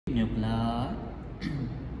nuclear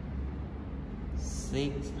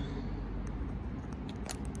 6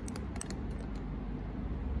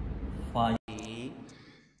 5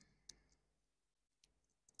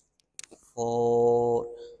 4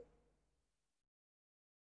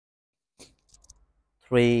 3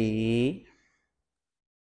 2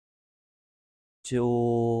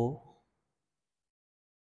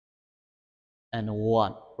 and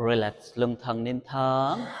 1. Relax lưng thẳng nên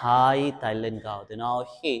thẳng, hai tay lên cao từ nào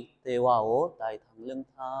khi tê vào tay thẳng lưng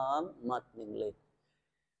thẳng, mặt nhìn lên.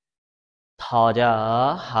 Thở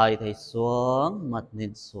ra, hai tay xuống, mặt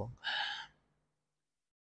nhìn xuống.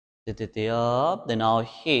 Tiếp tiếp từ nào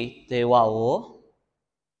khi tê vào.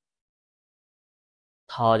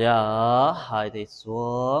 Thở ra, hai tay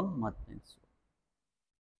xuống, mặt nhìn xuống.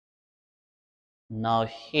 Nào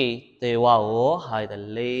khi tê vào, hai tay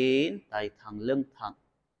lên, tay thẳng lưng thẳng.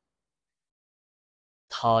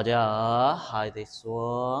 Thở ra, hai tay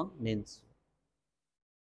xuống, nhìn xuống.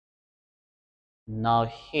 Nào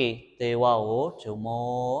khi tê vào chữ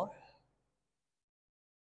một.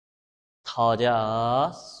 Thở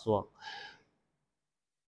ra xuống.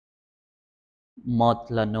 Một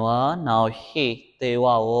lần nữa, nào khi tê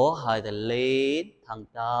vào hai tay lên, thẳng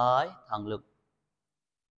trái, thẳng lưng.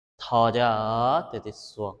 Thở ra, tê tê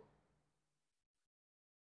xuống.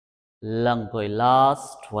 Lần cuối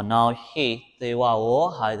last one, nào khi tê vào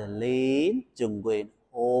hai tay lên, chừng quên,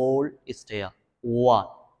 hold it there.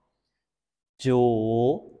 1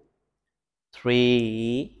 2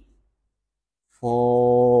 3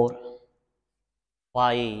 4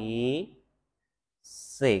 5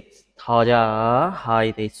 6. Thở ra,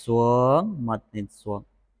 hai tay xuống, mặt nhìn xuống.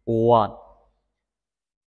 1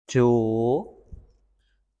 2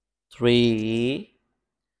 3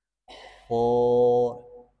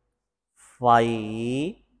 4 5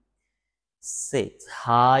 6.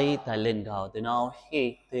 Hai tay lên cao từ nào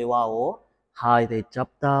khi tê vào, hai tay chắp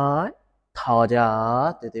tay. Thở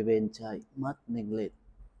ra, từ từ bên trái, mắt nhìn lên.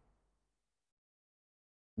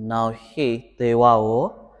 Nào khi tê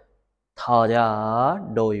vào, thở ra,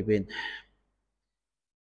 đôi bên.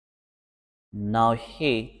 Nào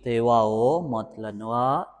khi tê vào một lần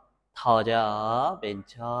nữa, thở ra bên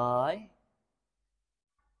trái.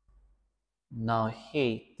 Nào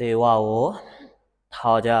khi tê vào,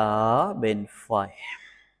 thở ra bên phải.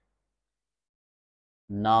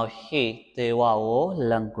 Nào khi tê vào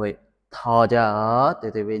lần cuối, thở ra từ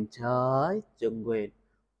từ bên trái, chân quên.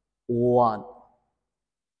 1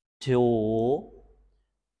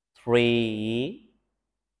 2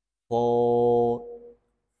 3 4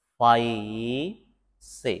 5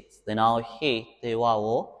 6. Từ nào khi tê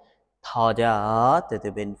vào, thở ra từ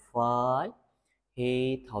từ bên phải.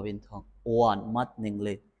 Hít thở bình thường. 1, mắt nhìn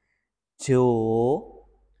lên. 2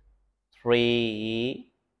 3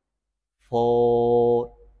 4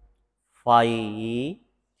 5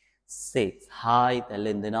 6. Hai tay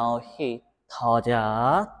lên từ nào khi thở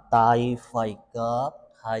ra, tay phải gấp,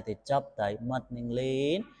 hai tay chắp tay, mắt nhìn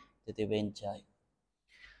lên, từ từ bên trái.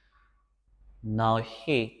 Nào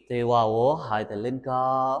khi tê vào, hai tay lên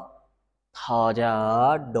cao, thở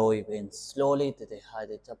ra đôi bên slowly, từ từ hai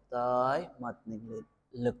tay chắp tay, mắt nhìn lên,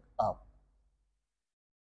 look up.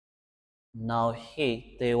 Nào khi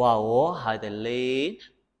tê vào, hai tay lên,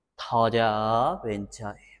 thở ra bên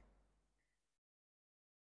trái.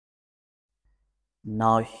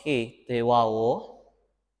 Nào khi tê vào,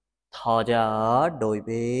 thở ra đôi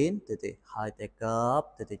bên, từ từ hai tay gấp,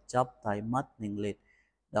 từ từ chắp tay, mắt nhìn lên,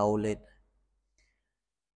 đầu lên.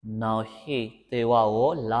 Nào khi tê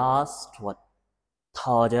vào, last one.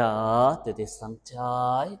 Thở ra từ từ sang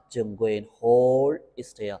trái, đừng quên hold it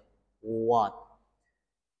there. 1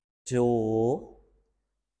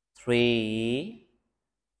 2 3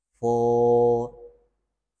 4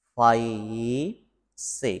 5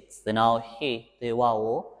 6. Từ nào khi tê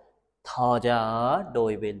vào, thở ra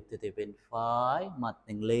đôi bên, từ từ bên phải, mặt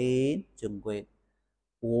nhìn lên, đừng quên.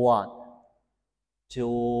 1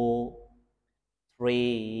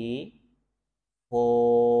 2 3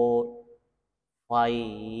 4 5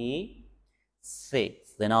 6.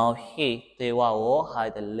 Từ nào khi tê vào, hai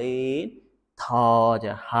tay lên, thở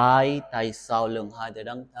ra hai tay sau lưng, hai tay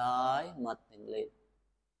đằng trái, mặt nhìn lên.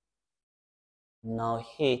 Nào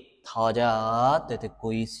khi thở ra, từ từ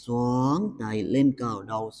cúi xuống, tay lên cao,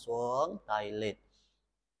 đầu xuống, tay lên.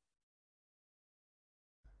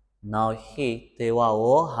 Nào khi tê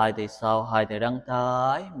vào, hai tay sau, hai tay đằng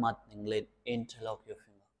trái, mặt nhìn lên, interlock your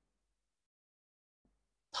finger.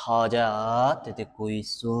 Thở ra, từ từ cúi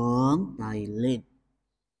xuống, tay lên.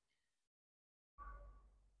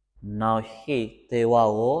 Nào khi tê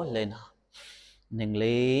vào, lên, nhìn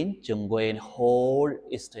lên, đừng quên hold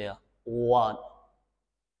it there. 1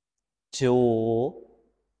 2,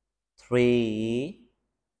 3,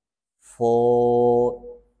 4,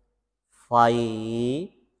 5,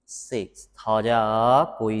 6. Thở ra,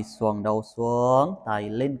 cúi xuống đầu xuống, tay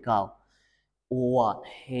lên cao. 1,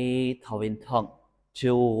 hít thở bên thẳng.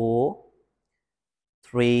 2,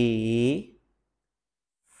 3,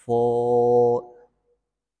 4,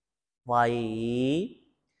 5,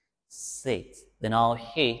 6. Then now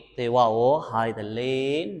hít tay vào, hai tay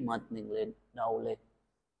lên, mặt mình lên, đầu lên.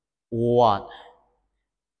 1,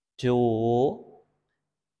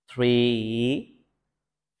 2,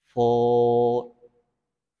 3, 4,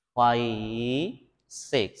 5,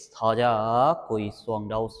 6. Thở ra, cúi xuống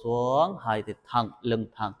đầu xuống, hai tay thẳng, lưng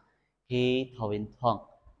thẳng. Hít thở bên thẳng,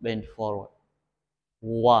 bend forward.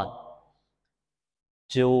 1,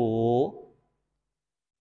 2,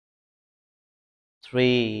 3,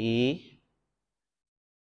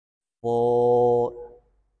 4,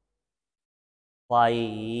 5,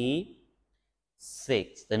 6.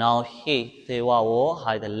 Then now hít tay vào,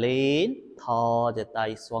 hai tay lên, thò ra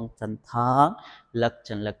tay xuống chân thẳng, lật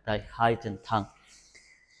chân lật tay, hai chân thẳng.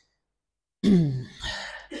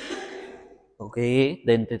 Ok,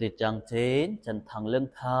 đến từ chân trên, chân thẳng lưng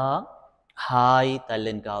thẳng, hai tay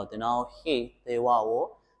lên cao. Then now hít tay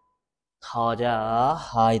vào, thò ra,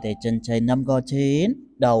 hai tay chân trái nắm go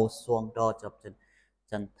trên, đầu xuống đo chập chân,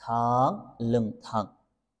 chân thẳng, lưng thẳng.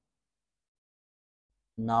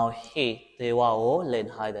 Now hít tay vào, lên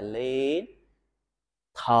hai tay lên,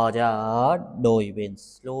 thò ra, đôi bên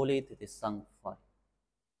slowly từ từ sang phải.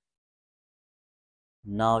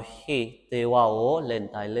 Now hít tay vào, lên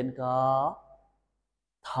tay lên cao,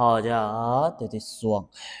 thò ra, từ từ xuống.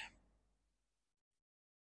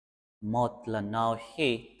 Một lần. Now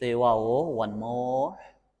hít tay vào, one more,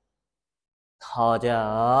 thò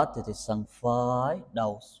ra, từ từ sang phải,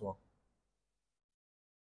 đầu xuống.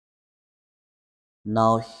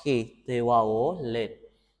 Now hít tay vào, lên,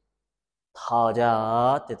 thò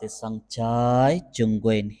ra, từ từ sang trái, đừng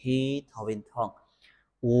quên hít thở bên thẳng.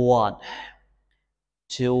 1,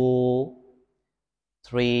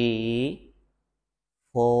 2,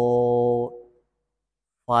 3, 4,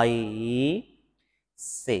 5,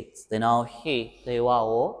 6. Then now hít tay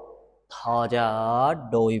vào, thò ra,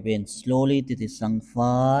 đôi bên slowly từ từ sang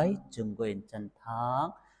phải, đừng quên chân thẳng,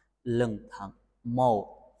 lưng thẳng.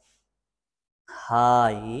 1,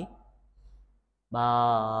 2,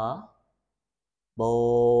 3,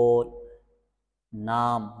 4,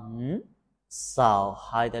 5, 6.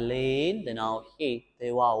 Hai tay lên. Then now hít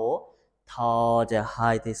tay vào, thò ra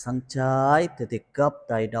hai tay sang trái, từ từ gấp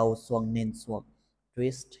tay đầu xuống lên xuống.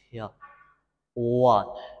 Twist here.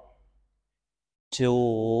 1, 2, 3,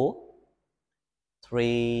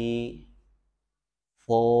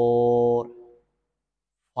 4,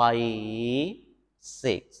 5,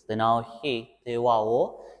 6. Then now hít tay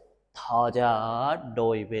vào, thò ra,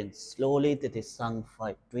 đôi bên slowly từ từ sang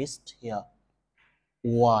phải. Twist here.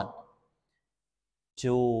 1,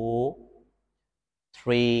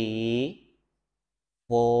 2, 3,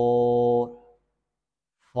 4,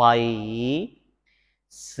 5,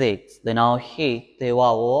 6. Then now hít tay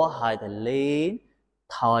vào, hai tay lên,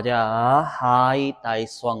 thò ra, hai tay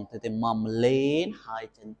xoắn từ từ mầm lên, hai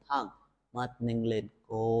chân thẳng, mắt nâng lên,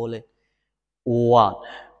 cố lên. 1,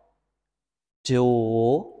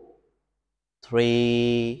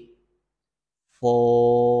 2, 3,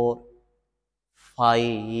 4,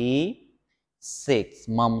 5, 6.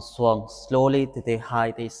 Mầm xuống, slowly từ từ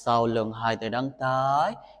hai tay sau lưng, hai tay đằng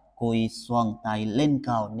tay, cúi xuống tay lên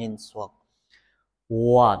cao nên xuống.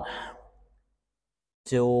 1,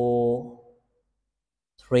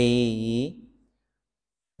 2,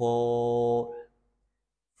 3, 4,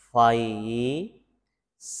 5,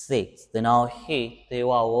 6. Then now hít tay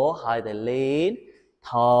vào, hai tay lên,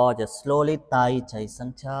 thò ra slowly tay chạy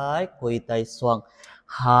sang trái, quỳ tay xuống,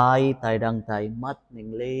 hai tay đằng tay, mắt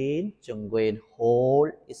nhìn lên, đừng quên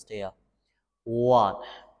hold is there. 1,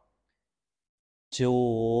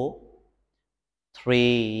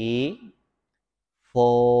 2, 3,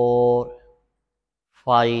 4,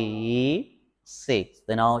 5, 6.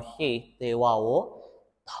 Then now hít tay vào,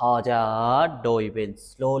 thò ra, đôi bên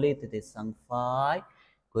slowly từ từ sang phải,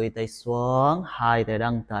 quỳ tay xuống, hai tay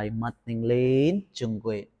đằng tay, mắt nhìn lên, đừng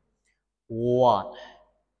quên. 1,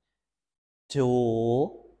 2,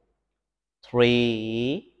 3,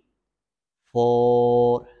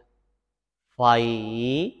 4, 5,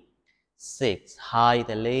 6. Hai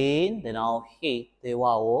tay lên. Then now hít tay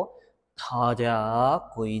vào, thò ra,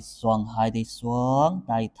 quỳ xuống, hai tay xuống,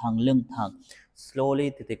 tay thẳng lưng thẳng,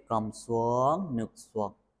 slowly từ từ cầm xuống, ngực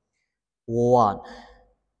xuống. 1,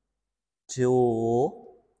 2,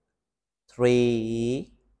 3,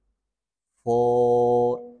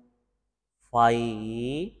 4,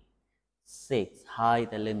 5 6 hai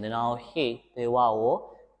tay lên đến nào hít tay vào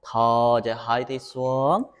thò cho hai tay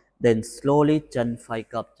xuống then slowly chân phải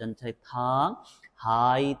cặp chân trái thẳng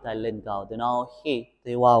hai tay lên cao tới nào hít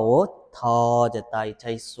tay vào thò cho tay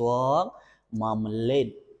trái xuống mầm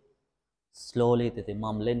lên slowly từ từ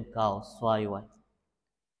mầm lên cao xoay quay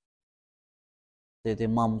từ từ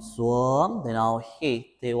mầm xuống từ nào hít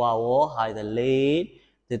tay vào hai tay lên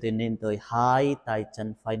từ từ nên tới hai tay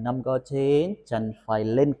chân phải nắm gõ trên chân phải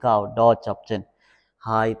lên cao đo chọc chân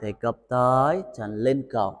hai tay gập tới chân lên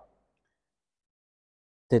cao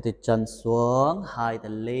từ từ chân xuống hai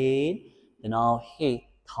tay lên từ nào hít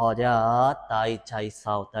thò ra tay trái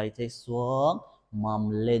sau tay trái xuống mầm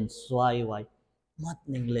lên xoay quay mắt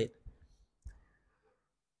ninh lên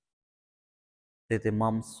từ từ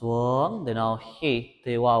mầm xuống từ nào hít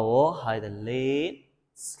từ vào hai tay lên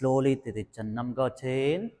slowly từ từ chân nắm gõ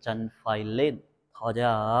trên chân phải lên thò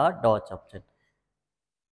ra đo chọc chân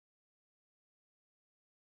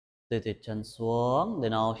từ từ chân xuống từ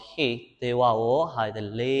nào hít từ vào hai tay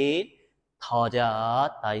lên thò ra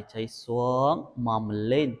tay trái xuống mầm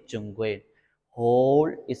lên trung quên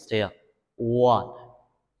hold it there 1 2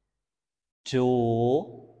 3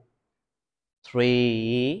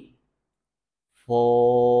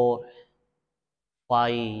 4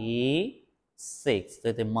 5 6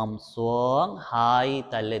 từ từ mầm xuống hai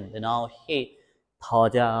tay lên từ nào hít thò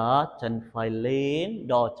ra chân phải lên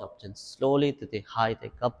đo chọc chân slowly từ từ hai tay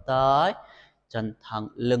gập tới chân thẳng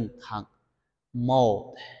lưng thẳng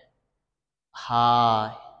 1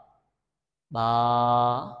 2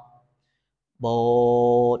 3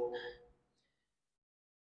 4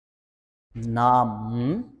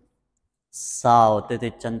 5 6 từ từ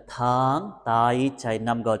chân thẳng tay trái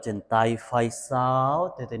nằm gõ chân tay phải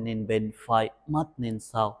sau từ từ nhìn bên phải mắt nhìn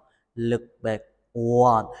sau lực back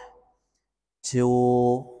 1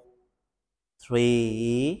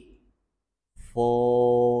 2 3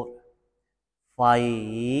 4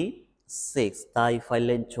 5 6 tay phải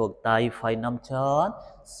lên chuột tay phải nắm chân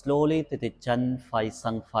slowly từ từ chân phải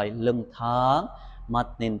sang phải lưng thẳng mắt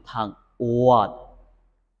nhìn thẳng 1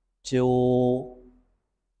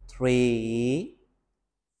 2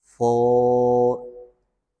 3 4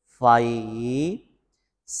 5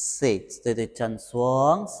 6 từ từ chân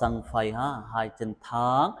xuống sang phải ha hai chân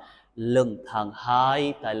thẳng lưng thẳng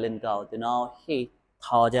hai tay lên cao từ nào hít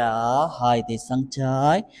thò ra hai tay sang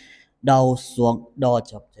trái đầu xuống đo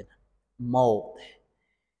chọc chân 1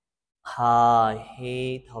 2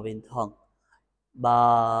 hít thở bình thường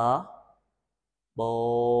 3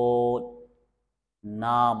 4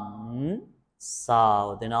 5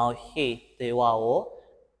 6 từ nào hít từ vào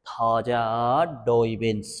thò ra đôi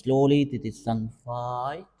bên slowly từ từ sang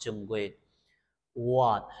phải chừng quên 1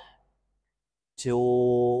 2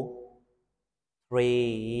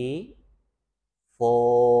 3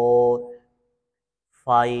 4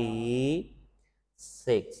 5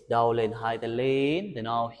 6 đầu lên hai tay lên từ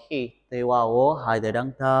nào hít từ vào hai tay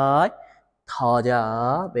đăng tới thò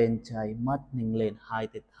ra bên trái mắt nhìn lên hai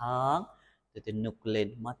tay thẳng từ từ nục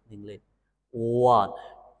lên mắt nhìn lên 1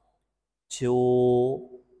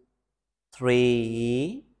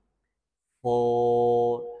 2 3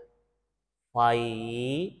 4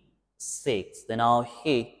 5 6 từ nào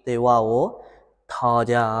hít từ vào thò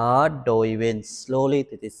ra đôi bên slowly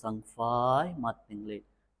từ từ sang phải mắt nhìn lên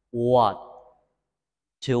 1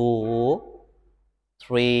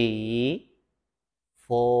 2 3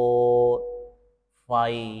 4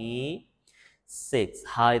 5 6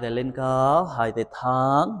 hai tay lên cao hai tay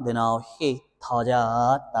thẳng từ nào hít thò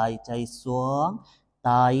ra tay trái xuống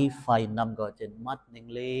tay phải nằm gõ trên mắt nhìn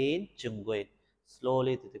lên chừng quên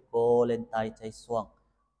slowly từ từ cô lên tay trái xuống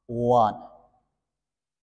 1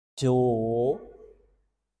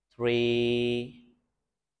 2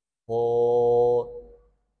 3 4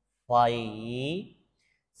 5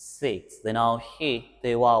 6 từ nào hít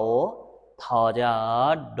từ vào thò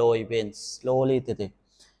ra đôi bên slowly từ từ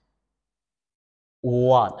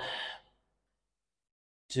 1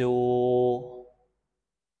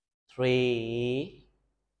 2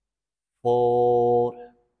 3 4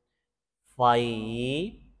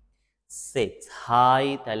 5 6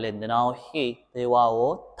 hai tay lên từ nào hít từ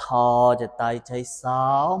vào thò ra tay trái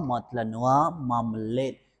sau một lần nữa mầm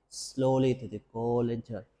lên slowly từ từ cô lên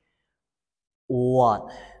trời 1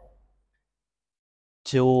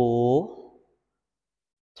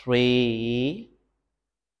 2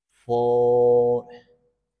 3 4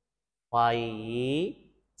 5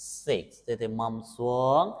 6 từ từ mầm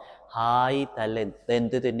xuống hai tay lên tên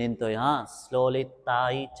từ từ nên tới ha slowly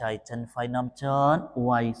tay trái chân phải nắm chân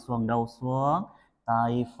quay xuống đầu xuống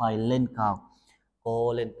tay phải lên cao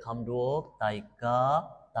cô lên khom đuốc tay cấp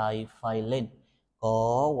tay phải lên,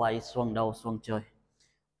 có quay xoang đầu xoang trời.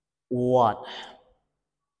 1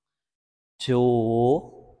 2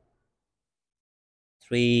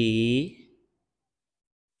 3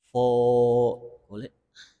 4 cố lên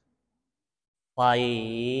 5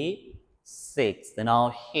 6. Then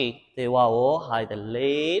now hít tay vào hai tay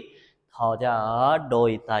lên, thò ra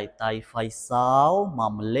đôi tay tay phải sáu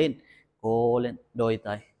mầm lên, cố lên đôi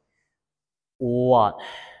tay. 1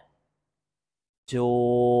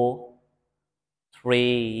 2 3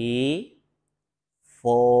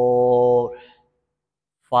 4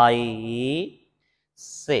 5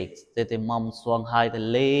 6. Từ từ mầm xuống hai tay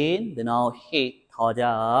lên, then now hít thò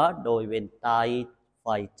ra đôi bên tay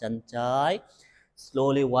phải chân trái.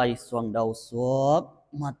 Slowly quay xoang đầu xuống,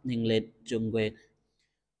 mắt nhìn lên trung quên.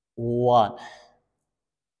 1 2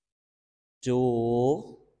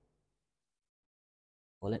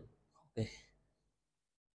 cố lên. Ok.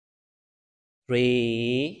 3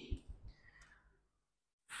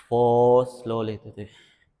 4 slowly từ từ.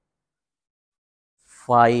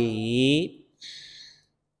 5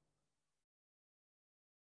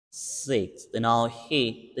 6. Then now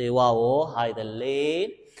hít từ vào hai tay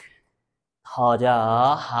lên, thò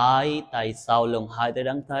ra hai tay sau lưng, hai tay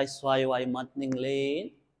đằng tay xoay quay mắt nhìn lên,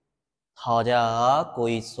 thò ra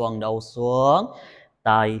cúi xoang đầu xuống,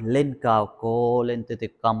 tay lên cao, cô lên từ từ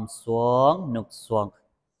cầm xuống, nực xuống.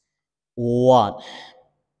 1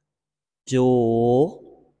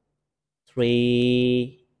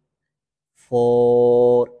 2 3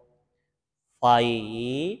 4 5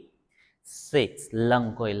 6.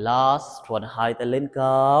 Lưng quay last, thuận hai tay lên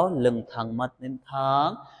cao, lưng thẳng mắt lên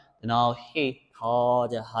thẳng. Now hít thò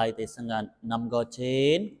ra hai tay sang ngang, nằm gối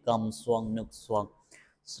trên, cầm xuống nực xuống.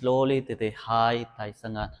 Slowly từ từ hai tay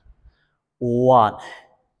sang ngang. 1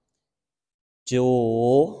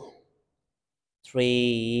 2 3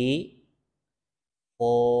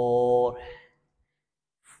 4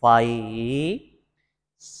 5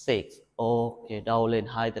 6. Ok, đầu lên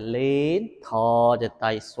hai tay lên, thò ra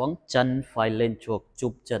tay xuống, chân phải lên chuột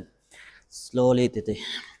chụp chân. Slowly từ từ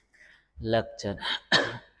lật chân.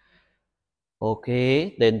 Ok,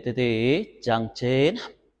 đến từ từ chân trên,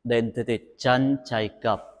 đến từ từ chân chạy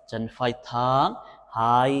cặp, chân phải thẳng,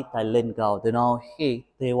 hai tay lên cao. Từ nào khi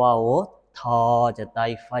tay vào, thò ra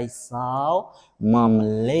tay phải sáu, mầm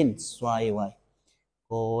lên xoay quay,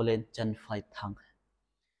 cô lên chân phải thẳng.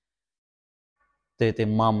 Từ từ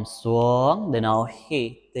mầm xuống, để nào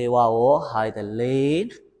khi tay vào hai tay lên,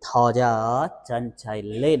 thò ra chân chạy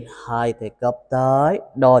lên, hai tay gập tới,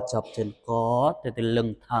 đo chọc chân có, từ từ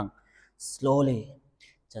lưng thẳng. Slowly,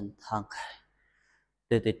 chân thẳng.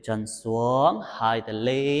 Từ từ chân xuống, hai tay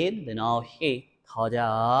lên, để nào khi thò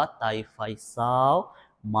ra tay phải sáu,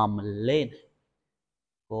 mầm lên,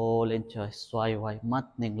 cô lên trời xoay quay mắt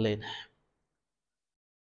nhìn lên.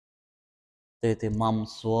 Từ từ mầm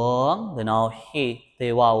xuống, để nào khi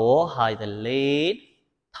tay vào hai tay lên,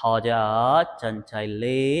 thò ra chân chạy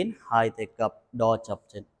lên, hai tay gập đo chập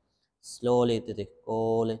chân. Slowly từ từ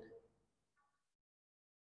cô lên.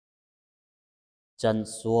 Chân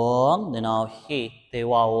xuống, để nào khi tay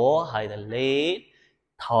vào hai tay lên,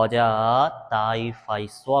 thò ra tay phải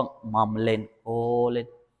xuống, mầm lên, cô lên,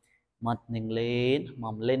 mắt nhìn lên,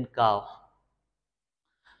 mầm lên cao.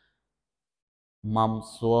 Mầm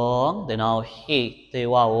xuống, để nào khi tay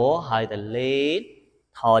vào hai tay lên,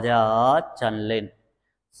 thò ra chân lên.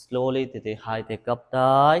 Slowly từ từ hai tay gập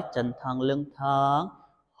tới, chân thẳng lưng thẳng,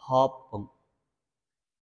 hop bụng.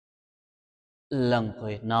 Lần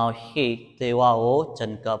cuối nào khi tay vào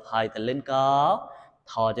chân gập hai tay lên cao,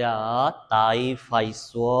 thò ra tay phải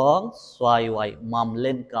xuống, xoay quay mầm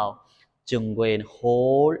lên cao. Chừng quên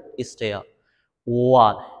hold is there.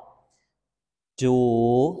 1 2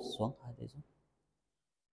 xuống hai tay xuống.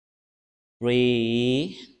 3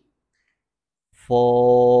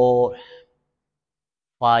 4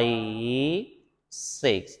 5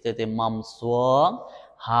 6. Từ từ mầm xuống,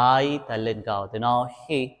 hai tay lên cao. Từ nào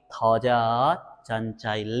khi thò ra chân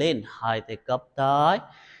chạy lên, hai tay gập tới,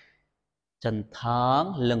 chân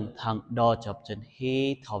thẳng lưng thẳng, đo chập chân,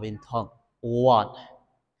 hít thở bên thẳng. 1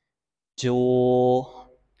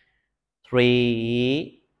 2 3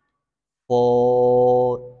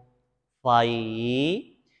 4 5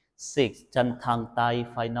 6. Chân thẳng, tay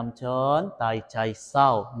phải nằm chân, tay chạy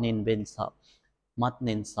sau, nhìn bên sau, mắt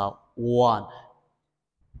nhìn sau. 1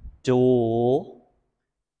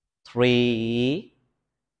 2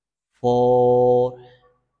 3 4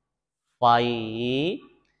 5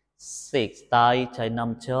 6. Tay chạy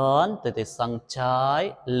nằm chân, từ từ sang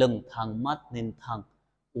trái, lưng thẳng, mắt nhìn thẳng.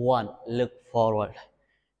 1 look forward.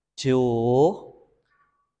 2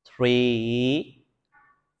 3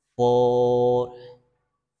 4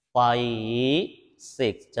 5, 6,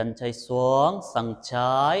 chân trái xuống, sang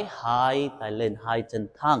trái, 2 tay lên, 2 chân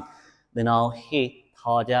thẳng. Then now hit,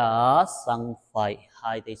 thò ra, sang phải,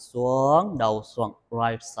 2 tay xuống, đầu xuống,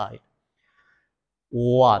 right side.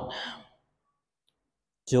 1,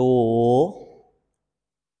 2,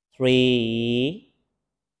 3,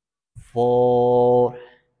 4,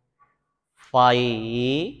 5,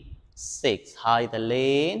 6, 2 tay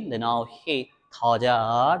lên. Then now hit, thò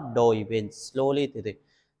ra, đổi bên slowly to the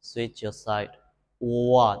switch your side.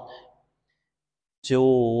 1, 2,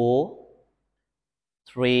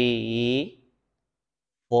 3,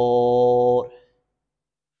 4,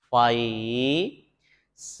 5,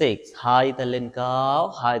 6. Hai tay lên cao,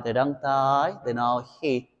 hai tay đăng tay. Then now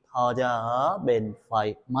hit, thò ra bên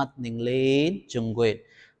phải, mắt ninh lên, trung quyệt.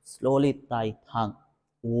 Slowly tay thẳng.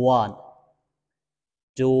 1,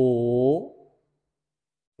 2,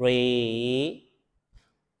 3,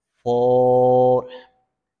 4,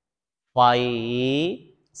 5,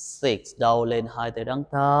 6. Đầu lên, hai tay đăng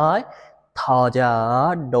tay. Thò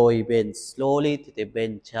ra đôi bên slowly từ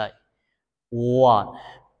bên trái. 1,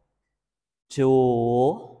 2,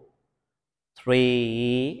 3,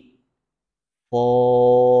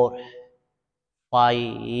 4, 5,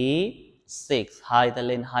 6. Hai tay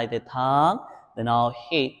lên, hai tay thẳng. Then now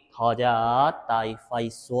hit, thò ra, tay phải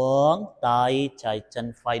xuống, tay trái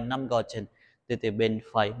chân phải nắm gò chân. Từ bên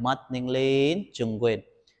phải, mắt ninh lên, trung quyệt.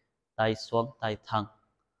 Tay xuống, tay thẳng.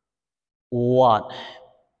 1,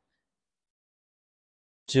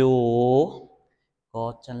 2,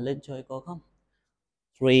 có chân lên chơi có không?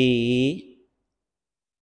 3,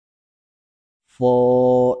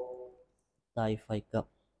 4, tay phải cặp.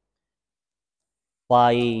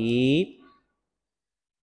 5,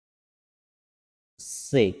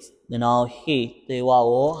 6. Then now hit, tay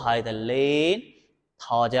vào, hai tay lên.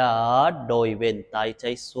 Thò ra, đôi bên tay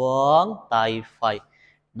trái xuống, tay phải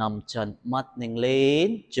nằm chân, mắt ninh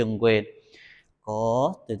lên, chừng quên.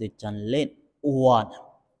 Có, từ chân lên. 1,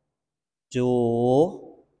 2,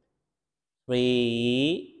 3,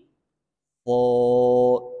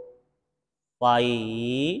 4, 5,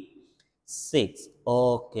 6.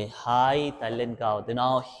 Ok, hai tay lên cao. Từ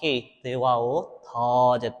nào hít, tay vào,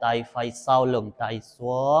 thò ra tay phải sau lưng, tay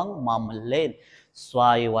xuống, mầm lên.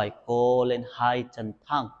 Xoay quay cô lên, hai chân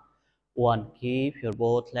thẳng. 1, keep your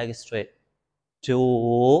both legs straight. 2,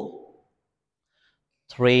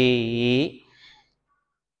 3,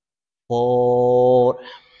 4,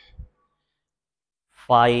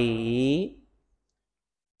 5,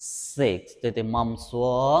 6. Từ mầm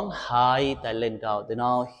xuống, hai tay lên cao. Từ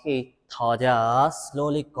nào hít, thò ra,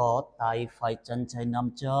 slowly có tay phải chân trái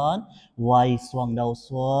nắm chân, quay xoang đầu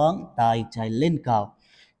xuống, tay trái lên cao.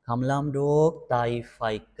 Không làm được, tay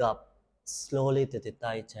phải cặp, slowly từ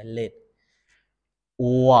tay trái lên.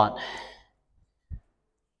 1,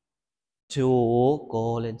 2,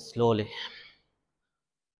 go lên slowly.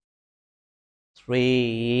 3,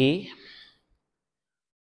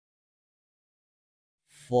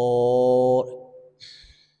 4,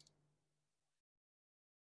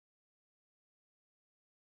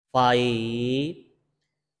 5,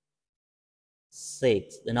 6.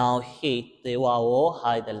 Then now hit, tay vào,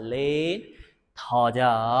 hai tay lên. Thò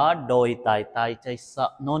ra, đôi tay, tay trái sau.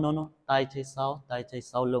 No. Tay trái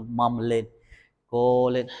sau lưng, mầm lên. Cô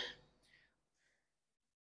lên.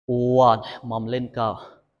 1, mầm lên cao.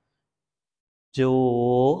 2,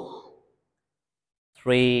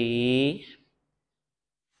 3,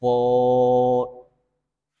 4,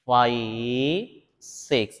 5,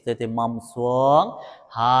 6. Từ mầm xuống,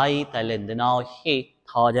 hai tay lên. Then now hit,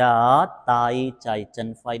 thò ra, tay trái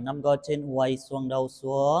chân phải nắm gò trên, quay xuống đầu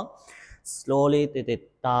xuống. Slowly từ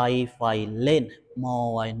tay phải lên,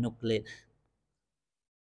 mò quay nục lên.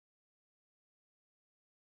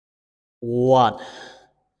 1,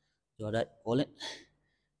 rồi đấy, cố lên.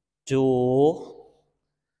 2,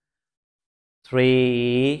 3,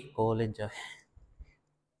 cố lên trời.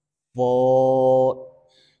 4,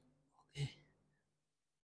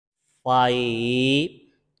 5,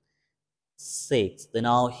 6. Từ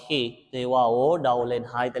nào hít, tay vào, đầu lên,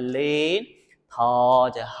 hai tay lên. Thò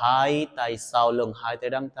ra hai tay sau lưng, hai tay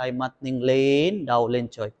đăng tay, mắt ninh lên, đầu lên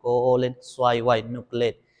trời, cô lên, xoay quay nục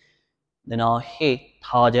lên. Từ nào hít,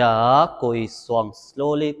 thò ra, cúi xuống,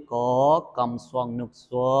 slowly có, cầm xuống nục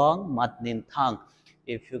xuống, mắt nhìn thẳng.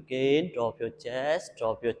 If you can, drop your chest,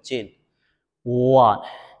 drop your chin. 1,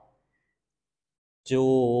 2,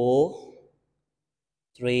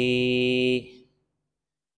 3,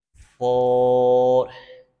 4,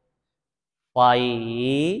 5,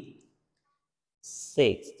 6.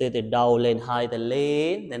 Từ đầu lên, hai tay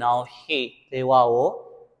lên. Then now hit, tay vào,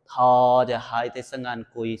 thò ra hai tay sang ngàn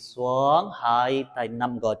cùi xuống, hai tay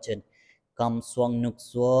nằm gò chân, cầm xuống nục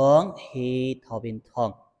xuống, hít thở bình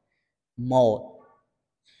thường. 1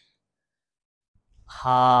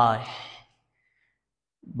 2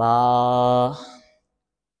 3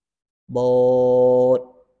 4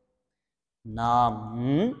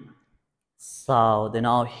 5 6. Then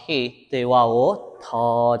now hít tay vào,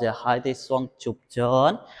 thò ra hai tay xuống chụp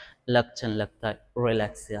chân, lật chân lật tay,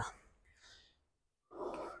 relax ya.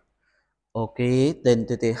 Ok, then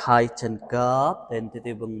từ từ hai chân cấp, then từ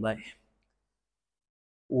từ bừng bậy.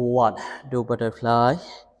 1, do butterfly.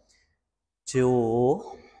 2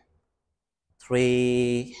 3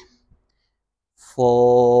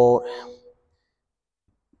 4 5 6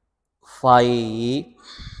 7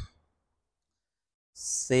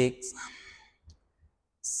 8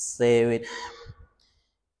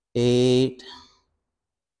 9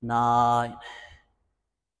 10.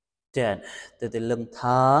 Từ từ lưng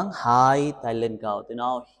thẳng, hai tay lên cầu. Từ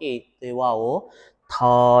nào hít tay vào,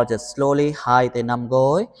 thò ra slowly, hai tay nằm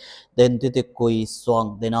gối. Then từ từ quỳ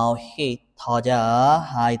xuống. Từ nào hít thò ra,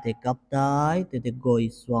 hai tay cắp tay. Từ từ quỳ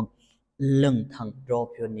xuống, lưng thẳng, drop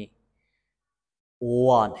your knee.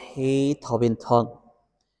 1, hít thở bình thường.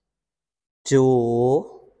 2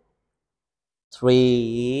 3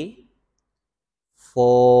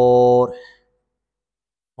 4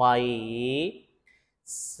 5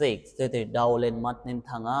 6. Từ từ đầu lên, mắt nên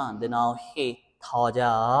thẳng á. Then now hít thò ra,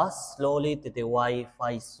 slowly từ từ quay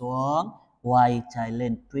vai xuống, quay trái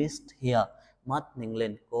lên, twist here, mắt nhìn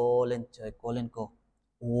lên, cô lên trời, cô lên cô.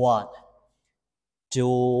 1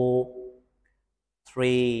 2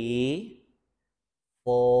 3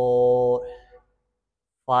 4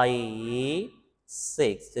 5 6.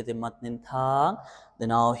 Từ từ mắt nên thẳng. Then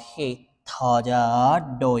now hít thò ra,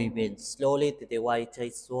 đôi bên slowly từ từ quay trái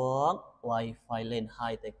xuống, quay vai lên,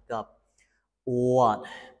 hai tay cặp. 1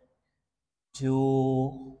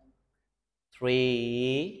 2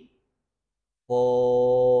 3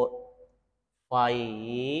 4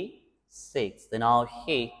 5 6. Then now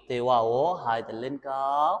hít tay vào, hai tay lên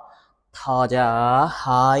cao, thò ra,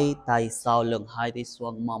 hai tay sau lưng, hai tay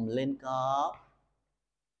xuống, mông lên cao,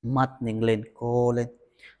 mắt nhìn lên, cô lên,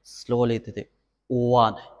 slowly từ từ.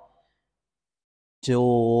 1 2 3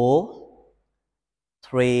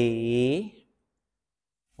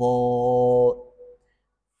 4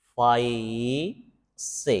 5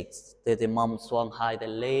 6. Từ từ mông xuống, hai tay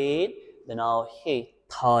lên. Then now hít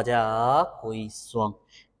thò ra, quỳ xuống,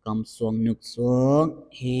 cầm xuống nực xuống,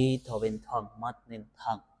 hít thở bên thẳng, mắt lên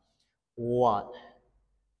thẳng. 1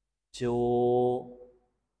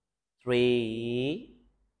 2 3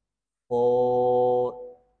 4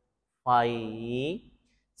 5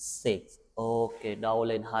 6. Ok, đầu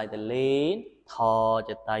lên, hai tay lên, thò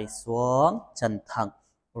cho tay xuống, chân thẳng,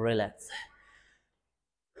 relax.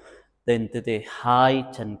 Then từ từ hai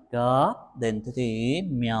chân cấp, then từ từ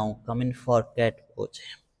mèo coming forward pose.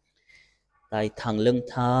 Tay thẳng, lưng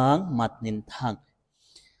thẳng, mặt nhìn thẳng.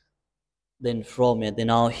 Then from here, then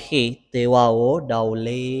now hít tay vào, đầu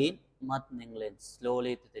lên, mắt nhìn lên,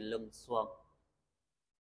 slowly từ từ lưng xuống.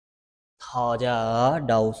 Thò ra,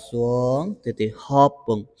 đầu xuống, từ từ hop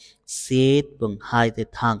bừng, sit bừng, hai tay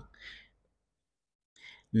thẳng.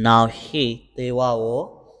 Now hít tay vào,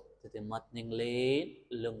 từ từ mắt nhìn lên,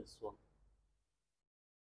 lưng xuống.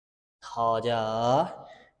 Thò ra,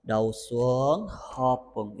 đầu xuống, hop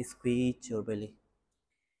bừng, squeeze your belly.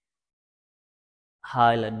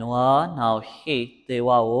 Hai lần nữa, nào hít tay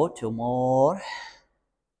vào, two more.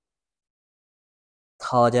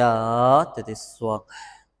 Thò ra, từ từ xuống.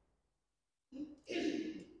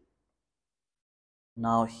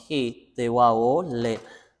 Nào hít tay vào, lên.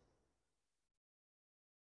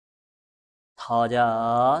 Thò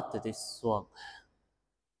ra, từ từ xuống.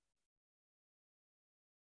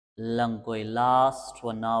 Lần cuối last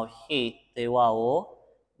one, nào hít tay vào,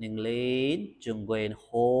 nhìn lên, dừng quên,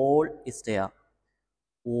 hold it there.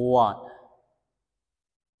 1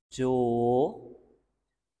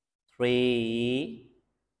 2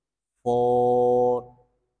 3 4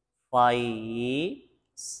 5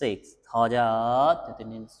 6. Thò ra, từ từ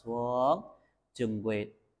nhìn xuống, dừng quên.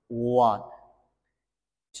 1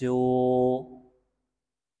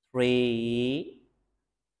 2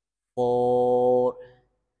 3 4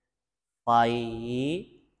 5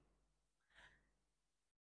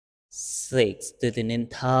 6. Từ từ nhìn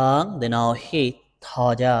thẳng. Then now hít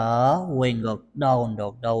thò ra, quên gật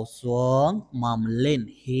đầu xuống, mầm lên,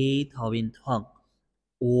 hít thở bình thường.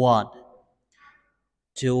 1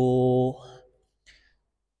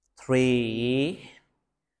 2 3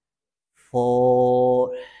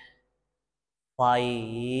 4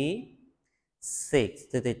 5 6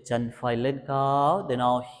 từ chân phải lên cao, then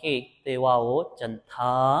now hít từ vào chân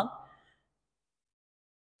thẳng,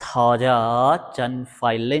 thò ra chân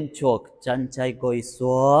phải lên chuột, chân trái gối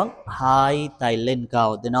xuống, hai tay lên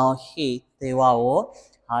cao, then now hít từ vào,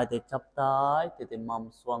 hai tay chắp tay, từ mông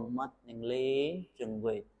xuống mắt nhìn lên, chuẩn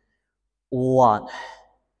bị 1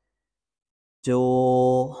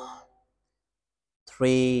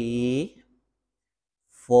 2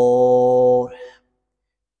 3 4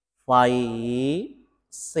 5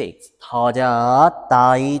 6 thò ra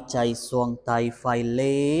tay chạy xuống tay phải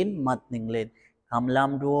lên mắt nhìn lên cầm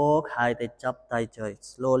làm đuốc hai tay chắp tay trời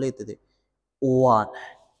slowly từ từ 1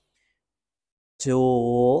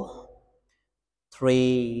 2 3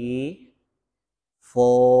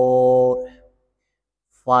 4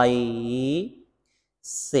 5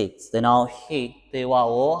 6 then now hít từ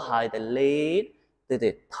vào hai tay lên từ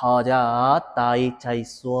từ thò ra tay chạy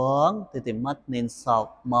xuống từ từ mắt nhìn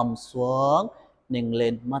sau mầm xuống nhìn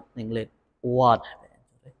lên mắt nhìn lên 1 2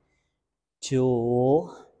 3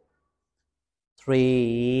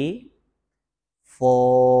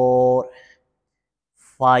 4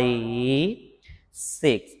 5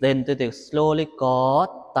 6 then từ từ slowly có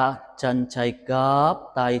ta chân chạy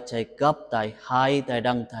gấp tay hai tay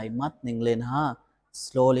đăng tay mắt nhìn lên ha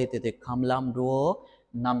slowly từ từ cầm làm đũa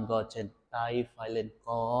nằm gõ chân tay phải lên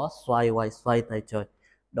có xoay tay trời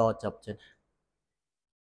đo chập chân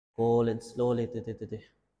cô lên slowly từ từ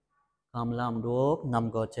cầm làm đũa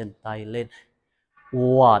nằm gõ chân tay lên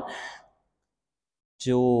 1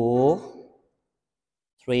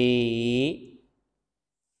 2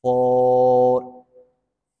 3 4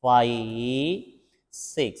 5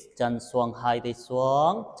 6 chân xuống hai tay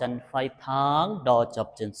xuống chân phải thẳng đo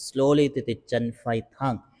chập chân slowly từ từ chân phải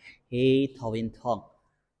thẳng hít thở in thẳng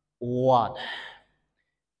 1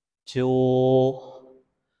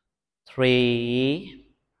 2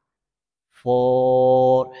 3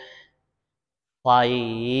 4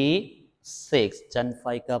 5 6 chân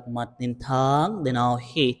phải gập mặt nhìn thẳng then now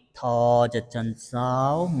hít thở cho chân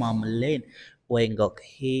sau mầm lên quay ngược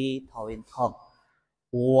hít thở in thẳng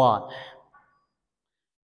 1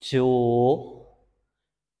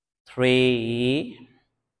 2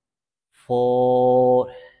 3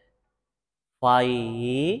 4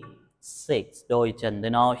 5 6 đôi chân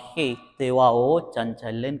then now hít từ vào chân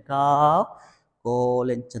chạy lên cao cô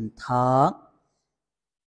lên chân thẳng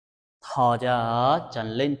thò ra chân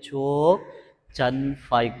lên chuốc chân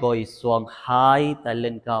phải gối xuống hai tay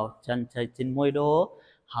lên cao chân trái trên môi đố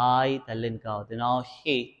hai tay lên cao thì nó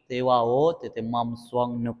hít từ vào từ mông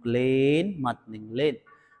xuống nục lên mặt nhìn lên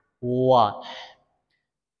 1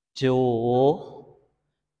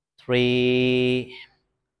 2 3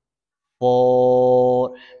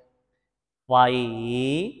 4 5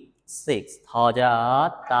 6 thò ra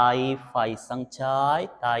tay phải sang trái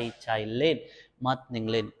tay chạy lên mắt nhìn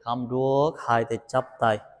lên cầm đuốc hai tay chắp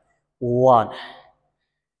tay 1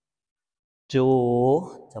 2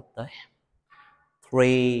 chắp tay 3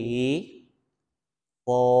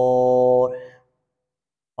 4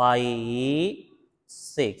 5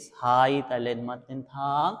 6 hai tay lên mắt nhìn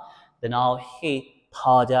thẳng then now hít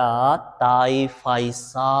thò ra tay phải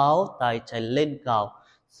sau tay chạy lên cao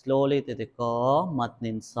slowly từ từ có mặt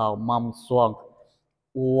nhìn sau mầm xuống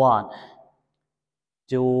 1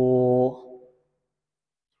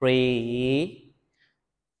 2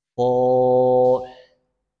 3 4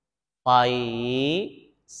 5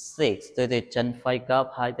 6 từ từ chân phải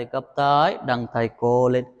gấp hai tay gấp tới đằng tay cô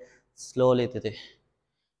lên slowly từ từ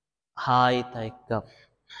hai tay gập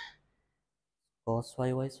có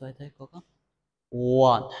xoay tay có gấp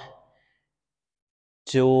 1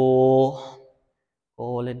 2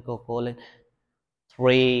 cô lên 3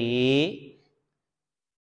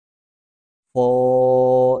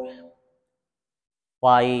 4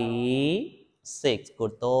 5 6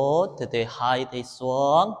 good tốt từ từ hai tay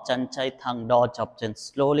xuống chân trái thẳng đo chập chân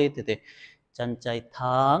slowly từ từ chân trái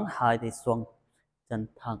thẳng hai tay xuống chân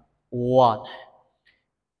thẳng 1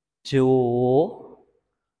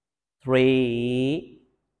 2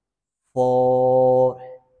 3 4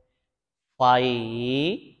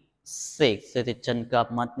 5 6 từ từ chân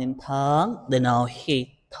gập mặt nhìn thẳng then now hít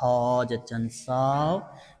thò cho chân sau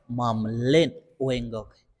mầm lên quay ngược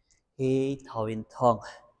hít thở in thẳng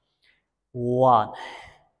 1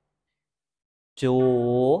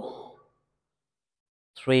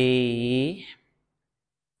 2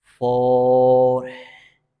 3 4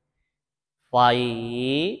 5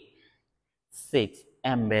 6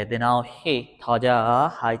 embed then now hít thở ra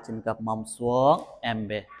hai chân gập mông xuống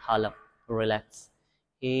embed thả lỏng relax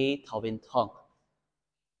hít thở in thẳng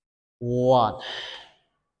 1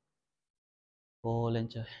 cô lên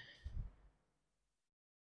trời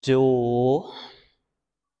 2,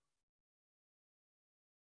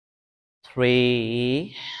 3,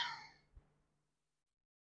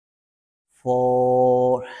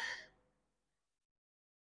 4,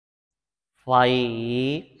 5,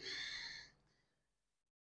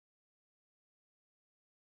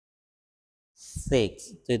 6.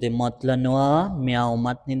 Thì một lần nữa mèo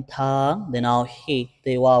mắt nhìn thang. Then now hit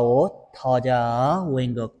the wow thò ra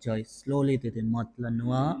quên ngược trời slowly thì một lần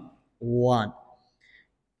nữa. 1,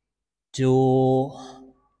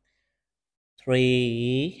 2, 3,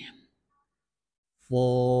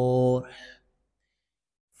 4,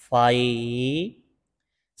 5,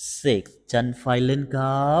 6. Chân phải lên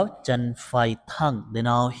cao, chân phải thẳng. Then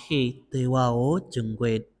now hit the wow chừng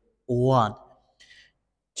quên. 1,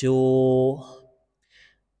 2,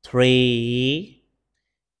 3,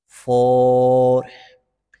 4,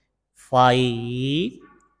 5,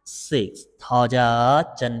 6. Thò ra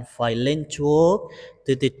chân phải lên trước,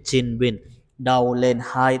 từ từ chín bên, đầu lên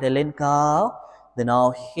hai tay lên cao. Then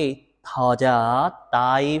now hít thò ra,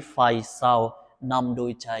 tay phải sau, nằm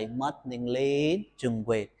đùi chạy mắt nhìn lên, chừng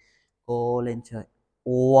về, cô lên trời.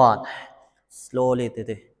 1, slowly từ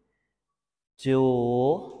từ. 2,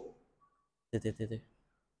 từ từ từ từ.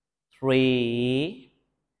 3,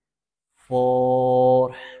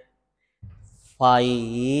 4, 5,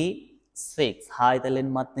 6. Hai tay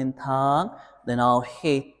lên mặt nền thang. Then now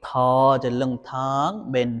hít thở trên lưng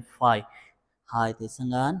thang bên phải. Hai tay sang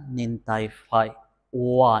ngang nền tay phải.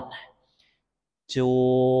 1, 2,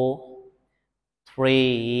 3,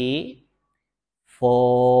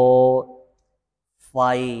 4,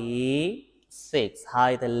 5, 6.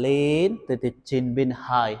 Hai tay lên từ từ trên bên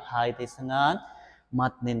hai. Hai tay sang ngang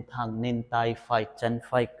mặt nền thẳng nền tay phải, chân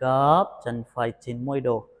phải cấp, chân phải trên môi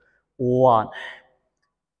đồ. 1,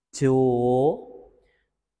 2,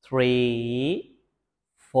 3,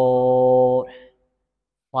 4,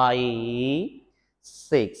 5,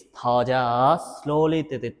 6. Thở ra slowly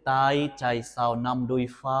từ từ tay chạy sau nằm đùi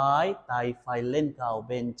phải, tay phải lên cao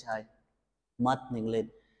bên trái, mắt nhìn lên,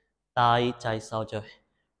 tay chạy sau trời.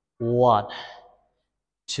 1,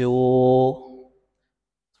 2,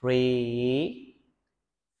 3,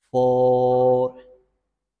 4,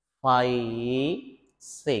 5,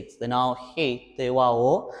 6. Then now hít the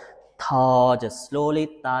wow. Thở just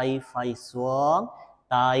slowly tay phải xuống,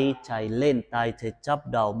 tay chạy lên, tay chạy chấp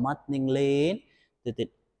đầu, mắt ninh lên. Từ từ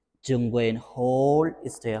chừng quên hold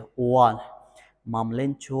is there. 1, mầm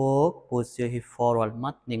lên trước, push your hip forward,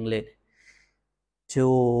 mắt ninh lên. 2,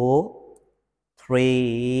 3,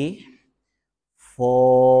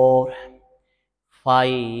 4,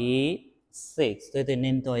 5, 6. Từ từ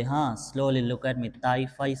nhìn tôi ha. Slowly look at me. Tay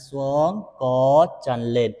phải xuống, có chân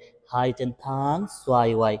lên, hai chân thẳng,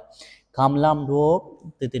 xoay quay. Cầm làm ruột,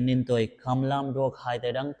 từ từ nhìn tôi. Cầm làm ruột, hai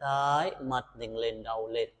tay đăng thái, mặt nhìn lên, đầu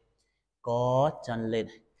lên, có chân lên.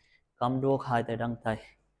 Cầm ruột, hai tay đăng thái.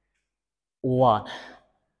 1,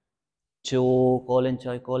 2, cố lên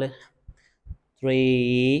chơi, cố lên. 3,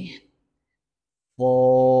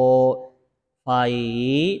 4, 5,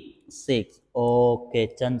 6. Ok,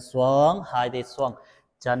 chân xuống, hai tay xuống,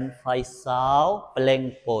 chân phải sau,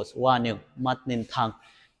 plank pose. 1, mắt nhìn thẳng,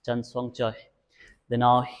 chân xuống chơi. Then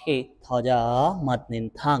now hít thở ra, mắt nhìn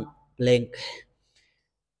thẳng, plank.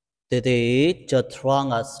 Từ từ, chợt thoáng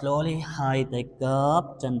slowly, hai tay gấp,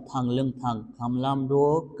 chân thẳng, lưng thẳng, cầm làm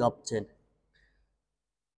đuốc, gập chân.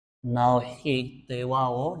 Now hít tay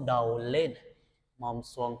vào, đầu lên, mông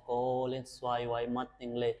xuống cổ lên, xoay quay mắt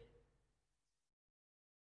nhìn lên.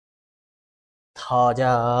 Thở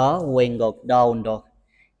ra, quên gọc down được.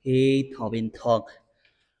 Hít thở bình thường.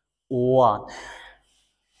 1,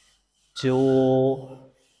 2,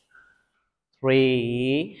 3,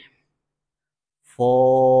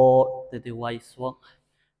 4. Từ từ quay xuống.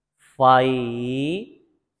 5,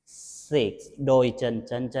 6. Đôi chân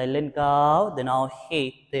chân chạy lên cao. Then now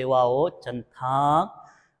hít tay vào, chân thẳng.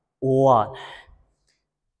 1,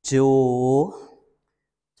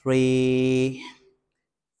 2, 3,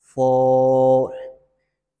 4,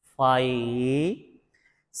 5,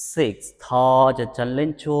 6. Thò chân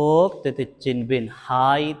lên trước, từ từ chín bên,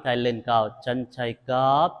 hai tay lên cao, chân chạy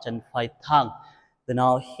cấp, chân phải thẳng. Từ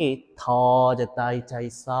nào hít thò tay chạy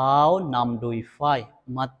sau, nằm đùi phải,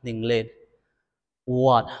 mắt nhìn lên.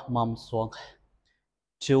 1, mông xuống.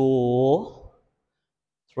 2,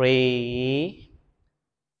 3,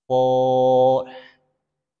 4,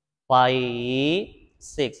 5,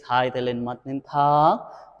 6. Hai tay lên mắt nhìn thẳng.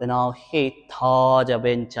 Từ nào hít thò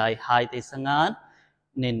bên trái, hai tay sang ngang,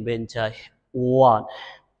 nhìn bên trái. 1,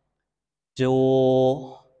 2,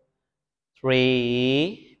 3,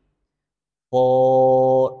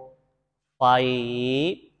 4, 5,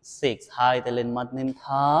 6 hai tay lên mắt nín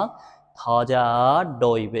thang thò ra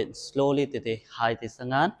đổi bên slowly từ từ hai tay sang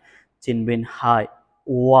ngắn chín bên hai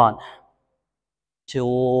 1 2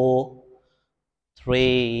 3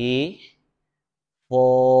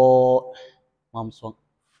 4 mông xuống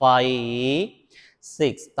 5 6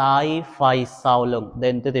 tay phải sau lưng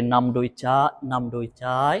đến từ từ năm đùi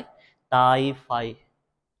trái tay phải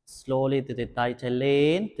slowly từ từ tay trái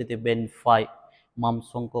lên từ từ bên phải mông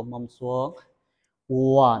xuống 1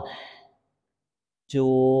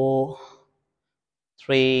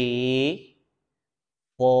 2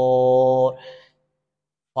 3 4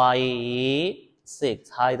 5 6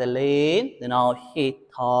 hai tay lên then now hít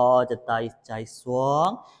thò cho tay trái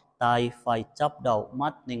xuống tay phải chắp đầu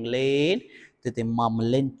mắt nhìn lên từ từ mầm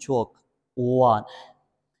lên chuột 1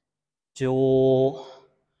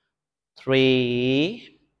 2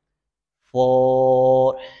 3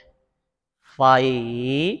 4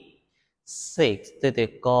 5 6 từ từ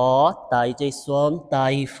có tay trái xuống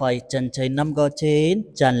tay phải chân trái nắm gò trên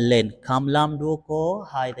chân lên kham lam đua cố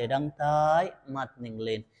hai tay đăng tay mặt nhìn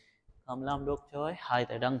lên kham lam đua chối hai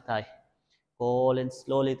tay đăng tay cố lên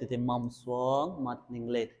slowly từ từ mông xuống mặt nhìn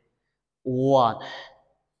lên 1 2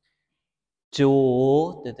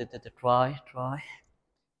 từ từ try 3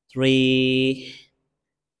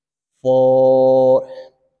 4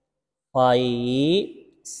 5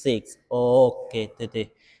 6 ok từ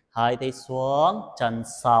hai tay xuống chân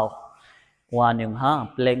sau qua những ha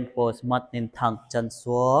plank pose mặt nhìn thẳng chân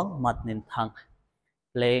xuống mặt nhìn thẳng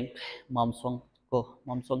plank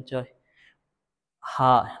mông xuống chơi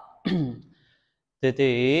ha từ từ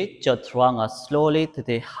chợt thoáng slowly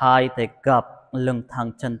từ hai tay gập lưng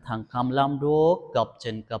thẳng chân thẳng cam lam đuốc gập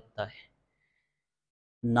chân gập tay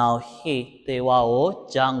nào hít tay vào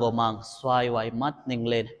trang gò mang xoay quay mắt nhìn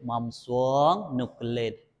lên mông xuống nực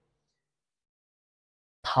lên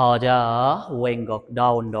thở ra quên gọc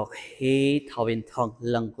down dog hít thở in thẳng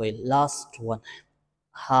lưng quay last one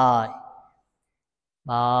 2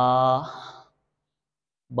 3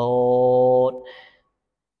 4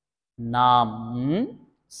 5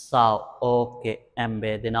 6 ok em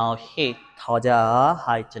bé đến nào hít thở ra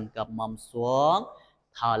hai chân gập mông xuống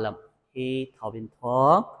thở lầm hít thở in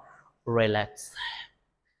thẳng relax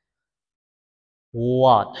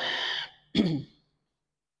 1 2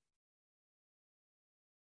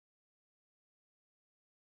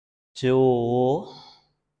 3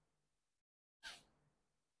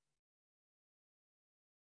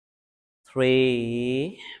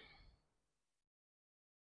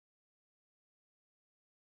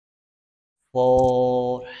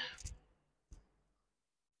 4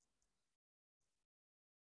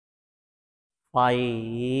 5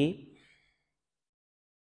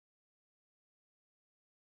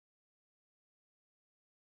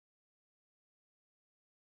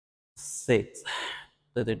 6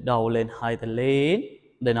 từ từ đầu lên hai tay lên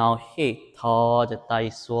để nào hít thở cho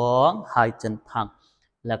tay xuống hai chân thẳng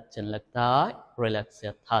lật chân lật tay relax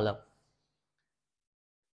thả lỏng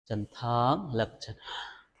chân thẳng lật chân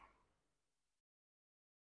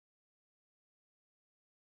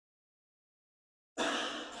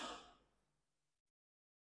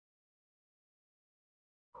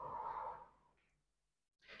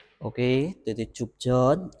ok từ từ chụp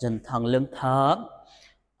chân thẳng lưng thẳng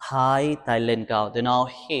hai tay lên cao từ nào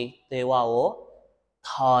hít tay vào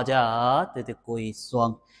thở ra từ từ cúi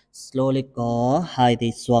xuống slowly có hai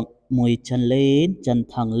tay xuống mũi chân lên chân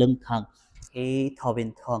thẳng lưng thẳng hít thở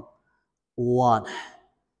bình thường 1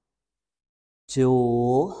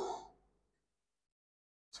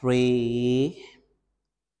 2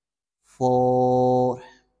 3 4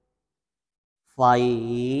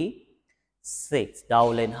 5 6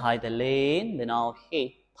 đầu lên hai tay lên để nào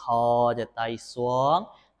hít thò cho tay xuống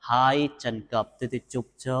hai chân gập từ từ chụp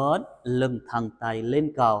chân lưng thẳng tay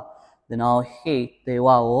lên cao để nào hít tay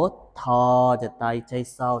vào thò cho tay trái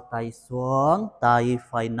sau tay xuống tay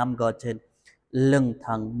phải nắm gò trên lưng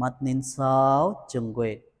thẳng mắt nhìn sau chân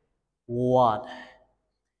quay 1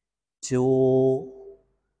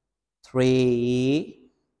 2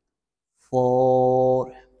 3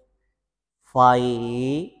 4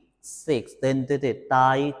 5 6 tên từ từ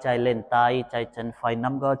tay chạy lên tay chạy chân phải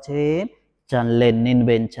nắm gò trên chân lên nên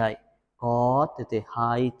bên chạy có từ từ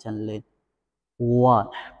hai chân lên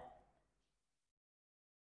 1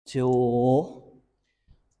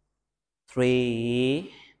 2 3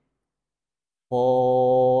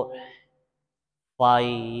 4 5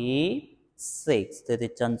 6 từ từ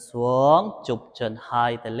chân xuống chụp chân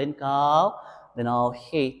hai tay lên cao then nào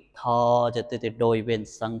hít thở cho từ từ đôi bên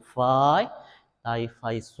sang phải tay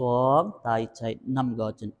phải xuống tay trái nắm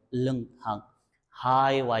gò chân lưng thẳng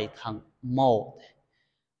hai vai thẳng 1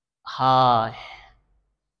 2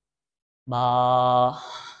 ba,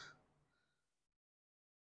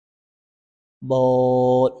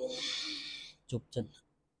 bốn, chụp chân,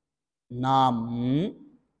 năm,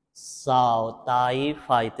 sáu, tay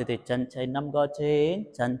phải từ từ chân chạy nằm gõ trên,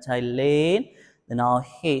 chân chạy lên, từ nào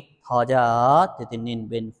hít thở ra, từ từ nhìn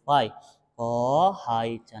bên phải, có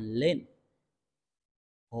hai chân lên,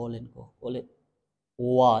 cố lên, cố lên,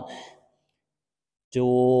 one,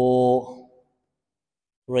 two,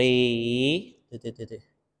 three, từ từ,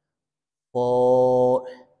 four,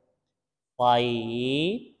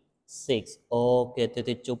 five, six, ok, từ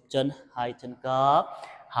từ chụp chân, hai chân cấp,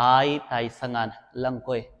 hai tay sang ngang, lưng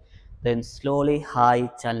quay. Then slowly hai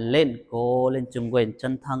chân lên, cố lên trung quyền,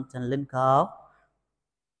 chân thẳng chân lên cao.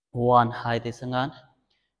 One, hai tay sang ngang.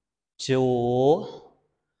 Two,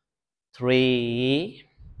 three,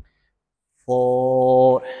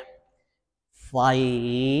 four,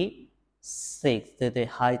 five, six. Từ từ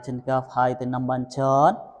hai chân cao, hai tay nắm bàn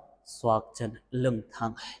chân. Xoạc chân, lưng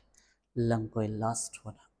thẳng. Lưng quay last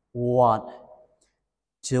one. One,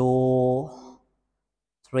 two,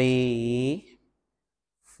 three,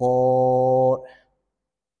 four,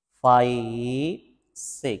 five,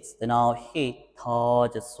 six. Then now hít thở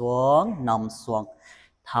cho xuống, nằm xuống,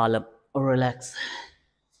 thả lỏng, relax.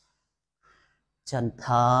 Chân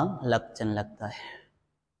thẳng, chân lật tay.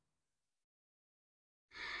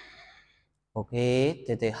 Ok,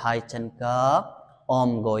 từ từ hai chân cấp,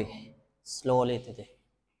 ôm gối, slowly từ từ.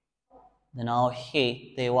 Then now hít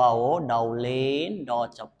từ vào đầu lên, đo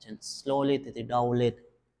chọc chân, slowly từ từ đầu lên.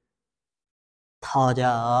 Thở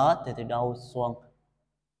ra, từ từ đầu xuống.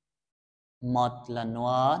 Một lần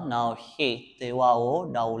nữa, nào hít từ vào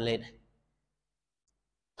đầu lên.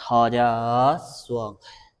 Thở ra, xuống.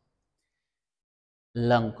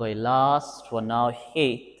 Lần quay last one, now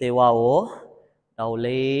hít từ vào đầu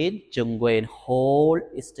lên, chừng quên, hold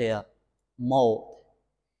is there. Một,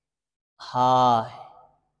 hai,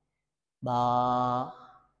 ba,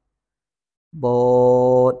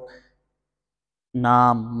 bốn,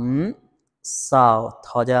 năm, sáu.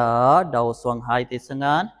 Thở ra, đầu xuống hai tay sang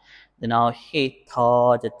ngang. Then now hít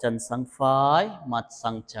thở cho chân sang phải, mặt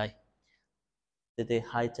sang trái. Từ từ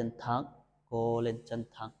hai chân thẳng, cố lên chân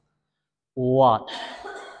thẳng. One,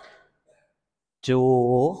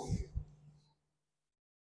 two,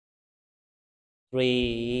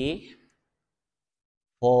 three,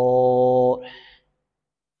 four,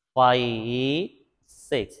 five,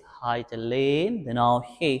 six. Hai chân lên, then now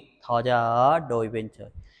hít thở ra, đôi bên trái.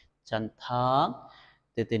 Chân thẳng,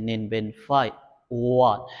 từ từ nhìn bên phải.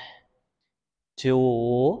 One,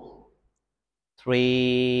 two,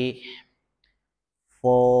 three,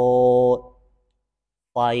 four,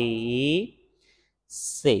 five,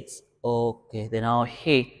 six. Ok, then now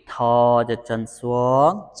hít thở cho chân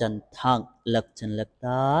xuống, chân thẳng, chân lật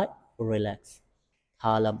tay, relax.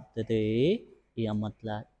 Thả lỏng từ từ, nhắm mắt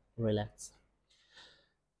lại, relax.